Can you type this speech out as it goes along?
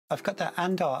I've got the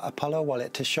Andar Apollo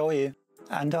wallet to show you.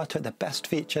 Andar took the best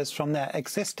features from their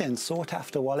existing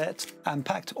sought-after wallets and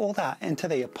packed all that into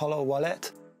the Apollo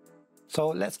wallet. So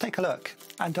let's take a look.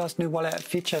 Andar's new wallet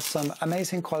features some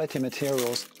amazing quality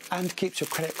materials and keeps your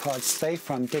credit cards safe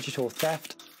from digital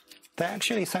theft. They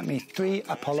actually sent me 3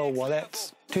 Apollo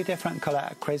wallets, 2 different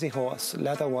colour Crazy Horse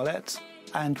leather wallets,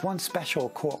 and 1 special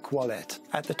cork wallet.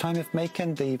 At the time of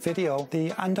making the video, the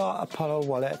Andar Apollo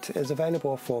wallet is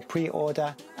available for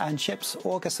pre-order and ships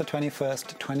August the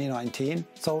 21st, 2019.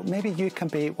 So maybe you can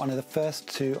be one of the first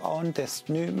to own this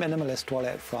new minimalist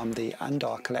wallet from the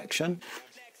Andar collection.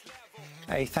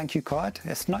 A thank you card.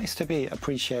 It's nice to be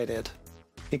appreciated.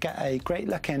 You get a great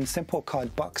looking simple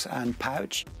card box and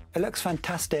pouch. It looks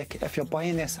fantastic if you're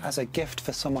buying this as a gift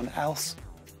for someone else.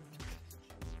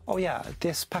 Oh yeah,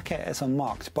 this packet is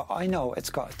unmarked, but I know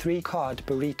it's got 3 card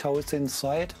burritos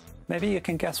inside. Maybe you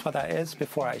can guess what that is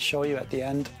before I show you at the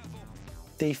end.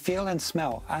 The feel and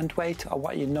smell and weight are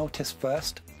what you notice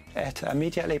first. It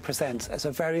immediately presents as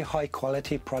a very high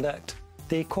quality product.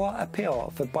 The core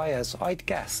appeal for buyers, I'd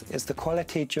guess, is the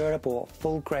quality durable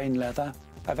full grain leather.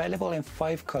 Available in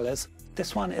 5 colours.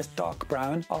 This one is dark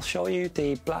brown. I'll show you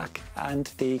the black and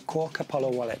the cork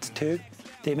Apollo wallets too.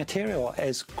 The material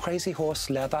is Crazy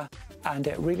Horse leather and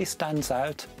it really stands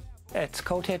out. It's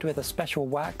coated with a special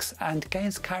wax and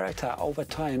gains character over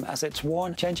time as it's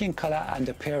worn, changing colour and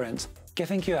appearance,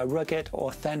 giving you a rugged,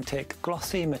 authentic,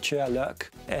 glossy, mature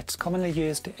look. It's commonly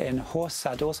used in horse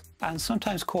saddles and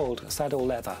sometimes called saddle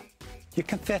leather. You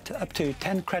can fit up to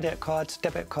 10 credit cards,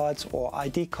 debit cards or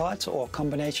ID cards or a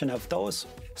combination of those.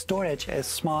 Storage is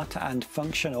smart and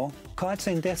functional. Cards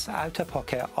in this outer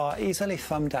pocket are easily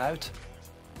thumbed out.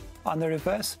 On the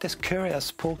reverse, this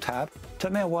curious pull tab.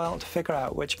 Took me a while to figure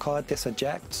out which card this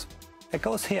ejects. It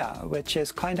goes here, which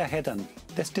is kinda hidden.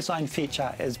 This design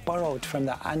feature is borrowed from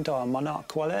the Andar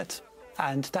Monarch wallet,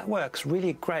 and that works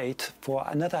really great for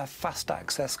another fast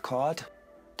access card.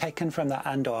 Taken from the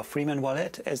Andar Freeman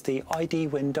wallet is the ID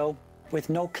window with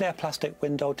no clear plastic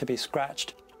window to be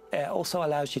scratched. It also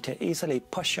allows you to easily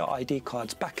push your ID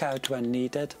cards back out when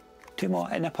needed. 2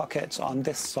 more inner pockets on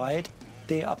this side.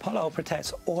 The Apollo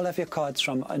protects all of your cards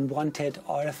from unwanted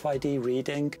RFID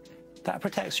reading. That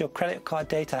protects your credit card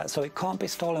data so it can't be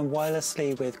stolen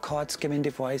wirelessly with card skimming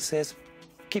devices.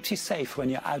 Keeps you safe when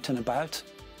you're out and about.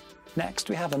 Next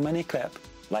we have a money clip,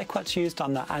 like what's used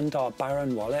on the Andar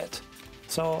Baron wallet.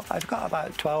 So I've got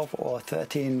about 12 or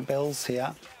 13 bills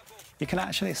here. You can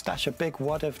actually stash a big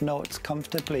wad of notes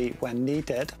comfortably when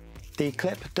needed. The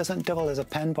clip doesn't double as a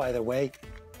pen, by the way.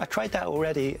 I tried that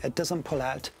already, it doesn't pull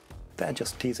out. They're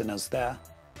just teasing us there.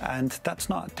 And that's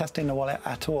not testing the wallet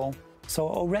at all. So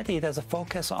already there's a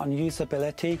focus on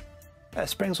usability. It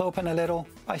springs open a little.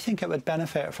 I think it would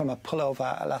benefit from a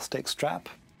pullover elastic strap.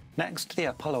 Next, the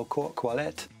Apollo Cork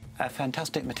wallet. A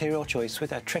fantastic material choice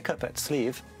with a trick-up-at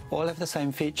sleeve. All of the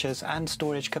same features and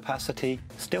storage capacity,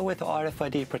 still with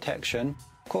RFID protection.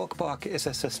 Cork bark is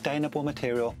a sustainable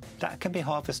material that can be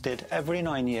harvested every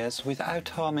 9 years without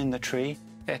harming the tree.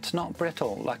 It's not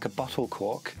brittle like a bottle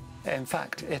cork. In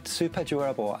fact, it's super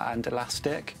durable and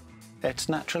elastic. It's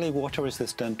naturally water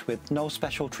resistant with no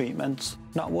special treatments.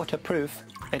 Not waterproof,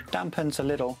 it dampens a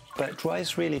little, but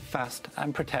dries really fast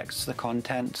and protects the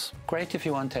contents. Great if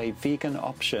you want a vegan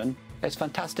option. It's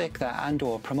fantastic that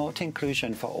Andar promote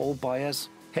inclusion for all buyers.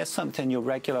 Here's something your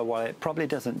regular wallet probably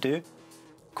doesn't do.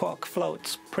 Cork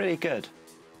floats pretty good.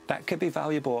 That could be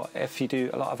valuable if you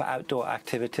do a lot of outdoor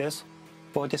activities.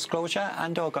 For disclosure,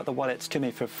 Andar got the wallets to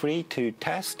me for free to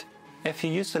test. If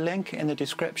you use the link in the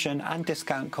description and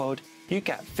discount code, you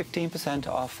get 15%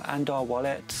 off Andar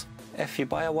wallets. If you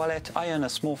buy a wallet, I earn a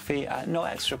small fee at no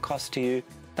extra cost to you.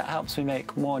 That helps me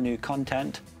make more new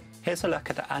content. Here's a look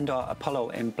at the Andar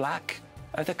Apollo in black.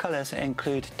 Other colours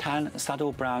include tan,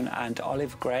 saddle brown and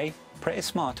olive grey. Pretty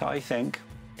smart, I think.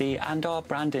 The Andar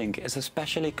branding is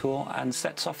especially cool and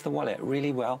sets off the wallet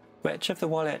really well. Which of the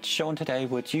wallets shown today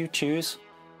would you choose?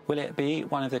 Will it be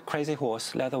one of the Crazy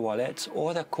Horse leather wallets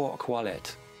or the cork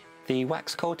wallet? The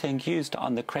wax coating used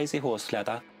on the Crazy Horse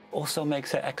leather also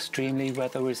makes it extremely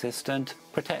weather resistant,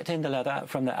 protecting the leather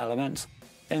from the elements.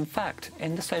 In fact,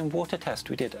 in the same water test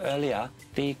we did earlier,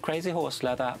 the Crazy Horse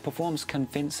leather performs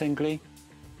convincingly.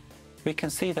 We can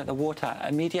see that the water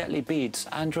immediately beads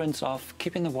and runs off,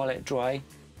 keeping the wallet dry.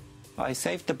 I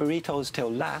saved the burritos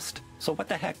till last, so what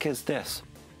the heck is this?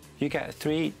 You get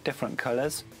 3 different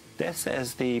colours. This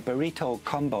is the burrito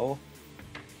combo.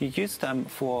 You use them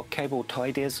for cable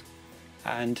tidies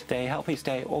and they help you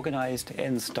stay organised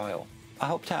in style. I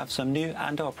hope to have some new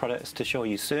Andar products to show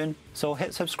you soon, so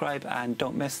hit subscribe and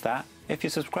don't miss that. If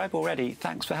you subscribe already,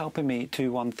 thanks for helping me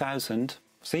to 1000.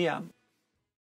 See ya.